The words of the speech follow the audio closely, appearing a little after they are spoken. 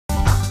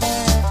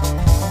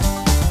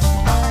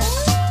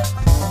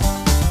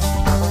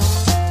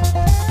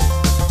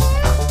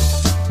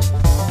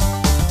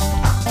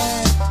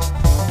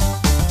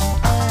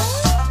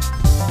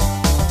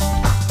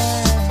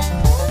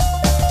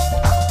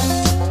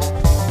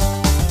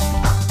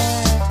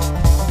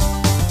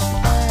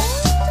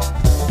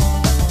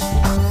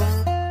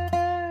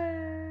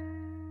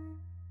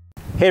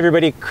Hey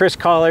everybody, Chris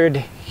Collard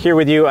here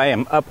with you. I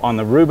am up on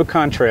the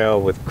Rubicon Trail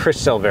with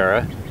Chris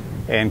Silvera,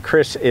 and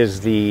Chris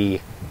is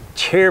the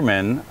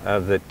chairman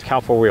of the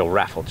Cal4Wheel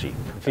raffle Jeep.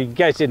 If you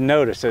guys didn't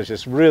notice, there's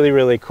this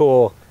really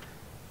cool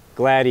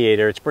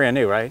Gladiator. It's brand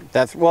new, right?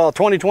 That's, well,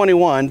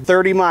 2021,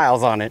 30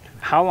 miles on it.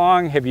 How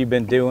long have you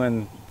been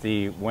doing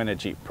the Win a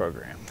Jeep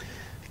program?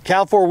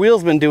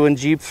 Cal4Wheel's been doing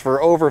Jeeps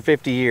for over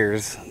 50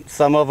 years.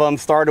 Some of them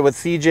started with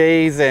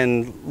CJs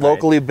and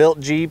locally built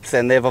Jeeps,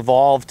 and they've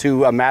evolved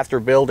to a master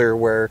builder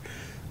where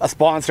a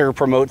sponsor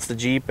promotes the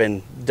Jeep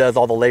and does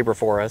all the labor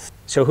for us.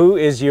 So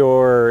who's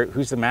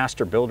the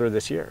master builder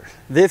this year?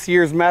 This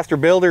year's master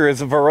builder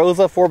is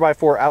Veroza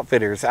 4x4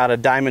 Outfitters out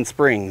of Diamond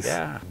Springs.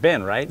 Yeah,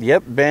 Ben, right?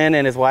 Yep, Ben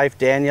and his wife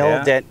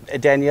Danielle. Yeah.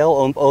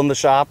 Danielle own the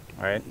shop.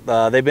 Right.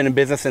 They've been in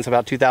business since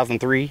about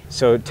 2003.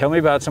 So tell me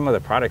about some of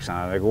the products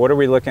on it. Like, what are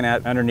we looking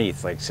at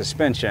underneath? Like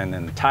suspension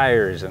and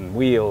tires and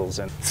wheels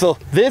and... So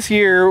this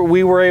year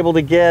we were able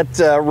to get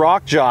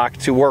Rock Jock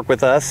to work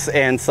with us,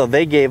 and so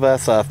they gave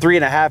us a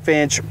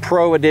 3.5-inch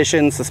Pro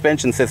Edition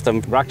suspension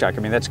system. Rock Jock, I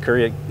mean, that's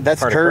Curry.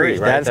 That's Curry,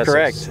 right? That's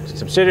correct. A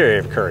subsidiary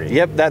of Curry.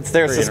 Yep, that's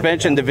their Curry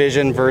suspension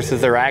division versus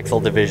their axle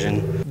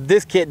division.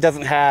 This kit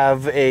doesn't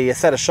have a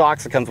set of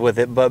shocks that comes with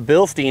it, but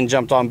Bilstein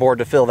jumped on board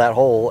to fill that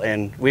hole,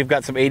 and we've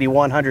got some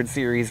 8100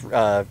 series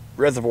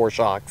reservoir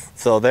shocks.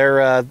 So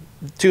they're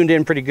tuned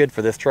in pretty good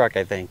for this truck,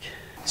 I think.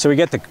 So we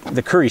got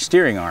the Curry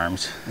steering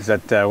arms. Is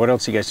that, what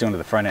else are you guys doing to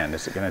the front end?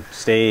 Is it gonna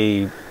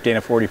stay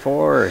Dana 44,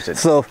 or is it?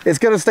 So it's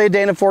gonna stay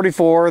Dana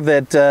 44,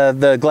 that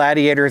the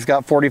Gladiator's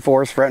got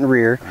 44s front and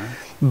rear.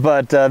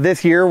 But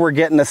this year we're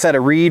getting a set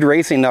of Reed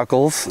racing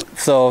knuckles,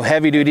 so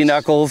heavy duty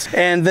knuckles.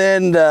 And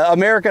then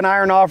American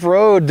Iron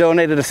Off-Road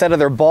donated a set of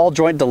their ball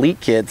joint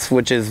delete kits,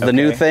 which is the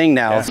new thing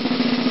now.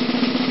 Yeah.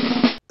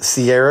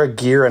 Sierra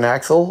Gear and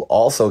Axle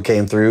also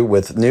came through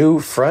with new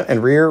front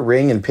and rear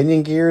ring and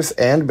pinion gears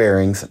and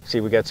bearings.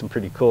 See, we got some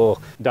pretty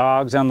cool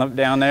dogs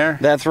down there.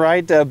 That's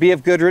right.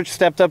 BF Goodrich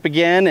stepped up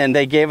again, and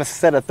they gave us a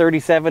set of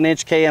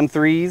 37-inch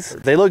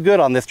KM3s. They look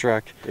good on this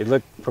truck. They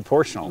look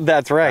proportional.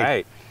 That's right.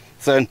 Right.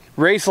 So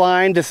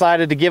Raceline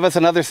decided to give us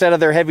another set of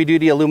their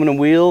heavy-duty aluminum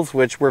wheels,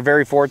 which we're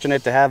very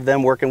fortunate to have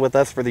them working with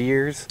us for the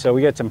years. So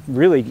we got some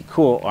really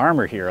cool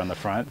armor here on the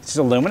front. This is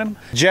aluminum?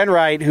 Jen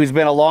Wright, who's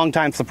been a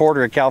longtime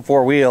supporter at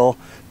Cal4Wheel,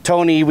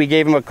 Tony, we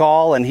gave him a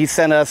call, and he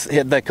sent us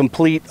the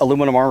complete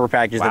aluminum armor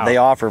package that they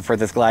offer for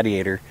this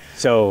Gladiator.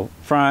 So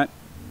front,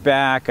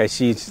 back, I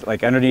see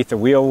like underneath the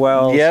wheel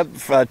wells.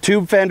 Yep,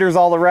 tube fenders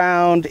all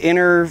around,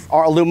 inner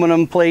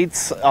aluminum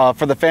plates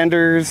for the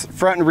fenders,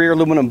 front and rear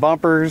aluminum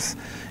bumpers,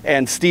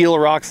 and steel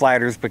rock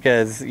sliders,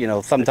 because, you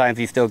know, sometimes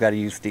you still got to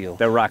use steel.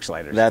 The rock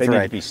sliders. That's they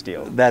right. need to be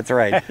steel. That's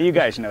right. You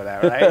guys know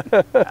that,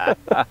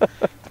 right?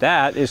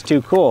 That is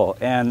too cool.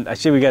 And I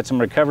see we got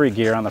some recovery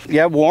gear on the...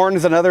 Yeah,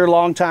 Warren's another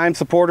longtime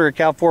supporter at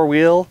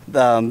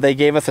Cal4Wheel. They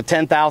gave us a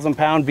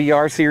 10,000-pound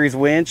VR series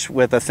winch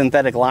with a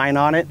synthetic line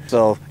on it.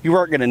 So you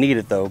weren't going to need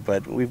it, though,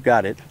 but we've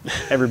got it.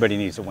 Everybody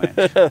needs a winch.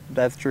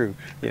 That's true.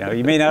 You know,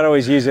 you may not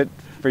always use it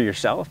for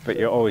yourself, but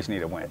you always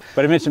need a winch.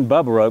 But I mentioned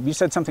Bubba Rope. You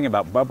said something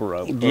about Bubba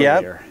Rope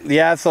earlier.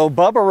 Yeah, so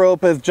Bubba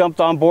Rope has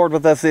jumped on board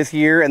with us this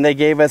year, and they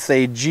gave us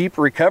a Jeep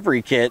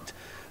recovery kit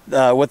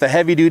with a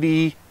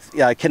heavy-duty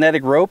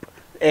kinetic rope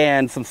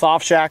and some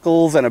soft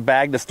shackles and a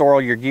bag to store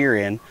all your gear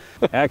in.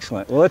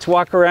 Excellent. Well, let's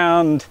walk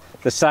around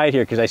the side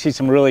here, because I see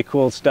some really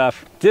cool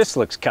stuff. This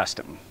looks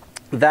custom.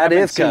 That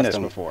is custom. I haven't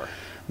seen this before.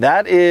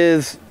 That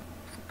is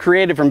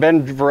created from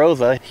Ben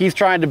Veroza. He's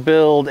trying to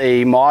build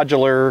a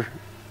modular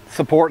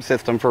support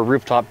system for a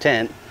rooftop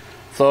tent.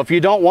 So if you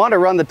don't want to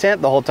run the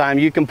tent the whole time,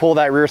 you can pull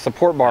that rear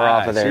support bar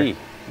off of there.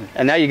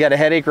 And now you got a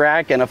headache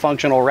rack and a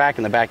functional rack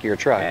in the back of your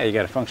truck. Yeah, you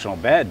got a functional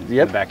bed in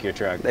the back of your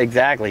truck.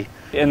 Exactly.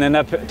 And then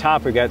up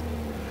top we got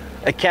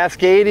a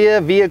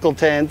Cascadia Vehicle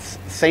Tents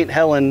St.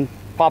 Helen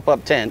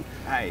pop-up tent.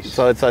 Nice.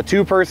 So it's a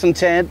 2-person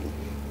tent.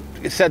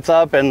 It sets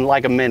up in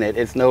like a minute.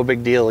 It's no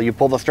big deal. You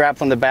pull the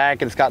straps on the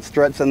back, and it's got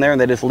struts in there,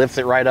 and they just lifts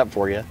it right up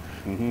for you.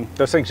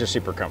 Those things are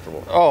super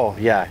comfortable. Oh,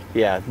 yeah,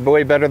 yeah.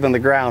 Way better than the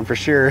ground, for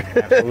sure.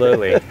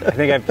 Absolutely. I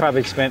think I've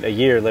probably spent a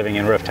year living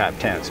in rooftop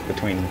tents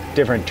between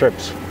different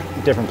trips,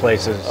 different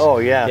places. Oh,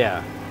 yeah.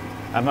 Yeah.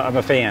 I'm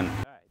a fan.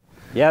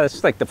 Yeah, this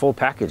is like the full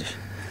package.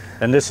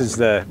 And this is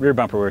the rear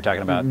bumper we were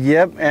talking about.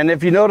 Yep, and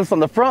if you notice on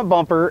the front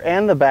bumper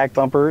and the back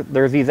bumper,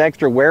 there's these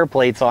extra wear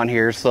plates on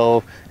here,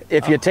 so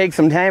if you take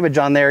some damage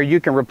on there, you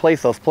can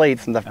replace those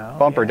plates and the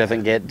bumper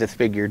doesn't get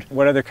disfigured.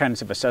 What other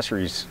kinds of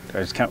accessories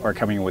are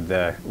coming with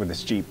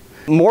this Jeep?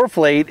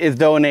 Morflate is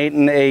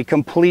donating a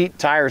complete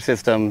tire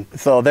system.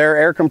 So their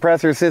air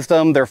compressor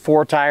system, their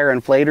 4-tire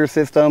inflator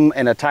system,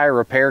 and a tire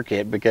repair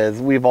kit, because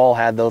we've all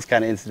had those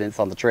kind of incidents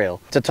on the trail.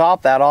 To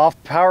top that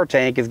off, Power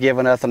Tank is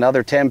giving us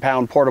another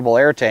 10-pound portable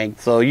air tank.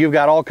 So you've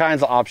got all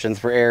kinds of options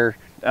for air.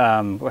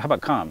 How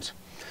about comms?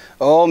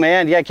 Oh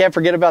man, yeah, can't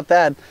forget about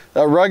that.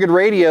 Rugged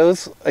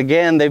radios,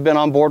 again, they've been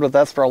on board with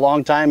us for a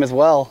long time as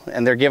well,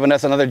 and they're giving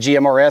us another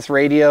GMRS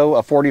radio,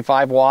 a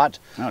 45-watt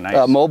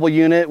mobile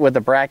unit with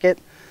a bracket,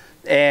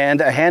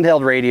 and a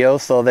handheld radio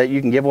so that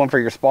you can give one for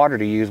your spotter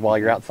to use while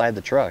you're outside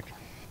the truck.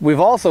 We've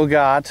also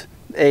got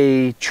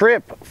a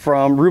trip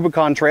from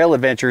Rubicon Trail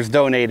Adventures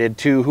donated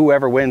to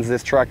whoever wins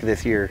this truck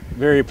this year.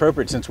 Very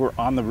appropriate since we're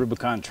on the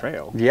Rubicon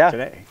Trail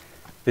today.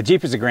 The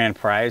Jeep is a grand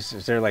prize.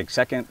 Is there like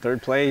second,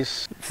 third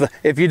place? So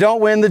if you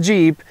don't win the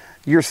Jeep,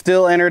 you're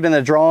still entered in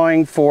the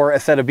drawing for a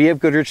set of BF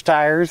Goodrich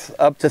tires,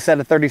 up to a set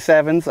of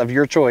 37s of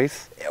your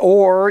choice.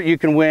 Or you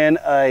can win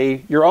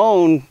your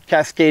own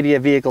Cascadia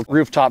vehicle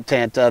rooftop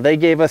tent. They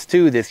gave us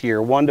 2 this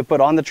year, one to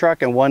put on the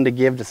truck and one to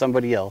give to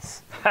somebody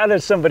else. How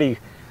does somebody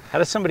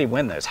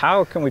win this?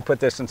 How can we put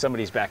this in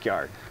somebody's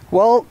backyard?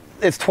 Well,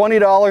 it's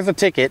 $20 a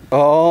ticket.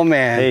 Oh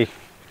man. Hey,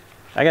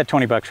 I got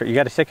 20 bucks for it. You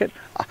got a ticket?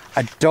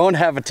 I don't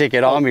have a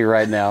ticket on me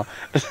right now.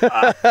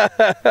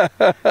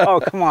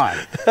 Oh, come on.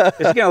 This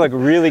is gonna look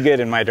really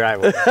good in my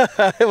driveway.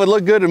 It would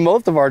look good in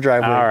most of our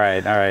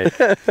driveways. All right.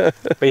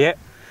 But yeah,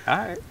 all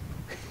right.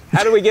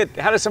 How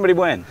does somebody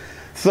win?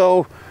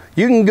 So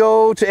you can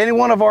go to any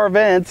one of our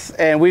events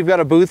and we've got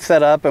a booth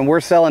set up and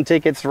we're selling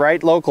tickets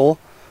right local.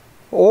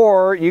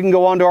 Or you can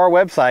go onto our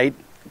website,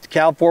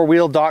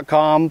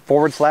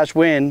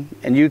 cal4wheel.com/win,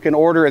 and you can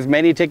order as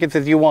many tickets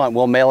as you want.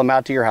 We'll mail them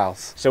out to your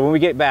house. So when we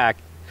get back,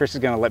 Chris is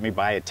going to let me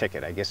buy a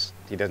ticket. I guess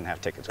he doesn't have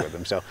tickets with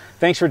him. So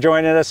thanks for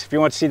joining us. If you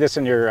want to see this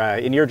in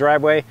your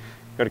driveway,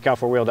 go to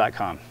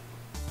cal4wheel.com.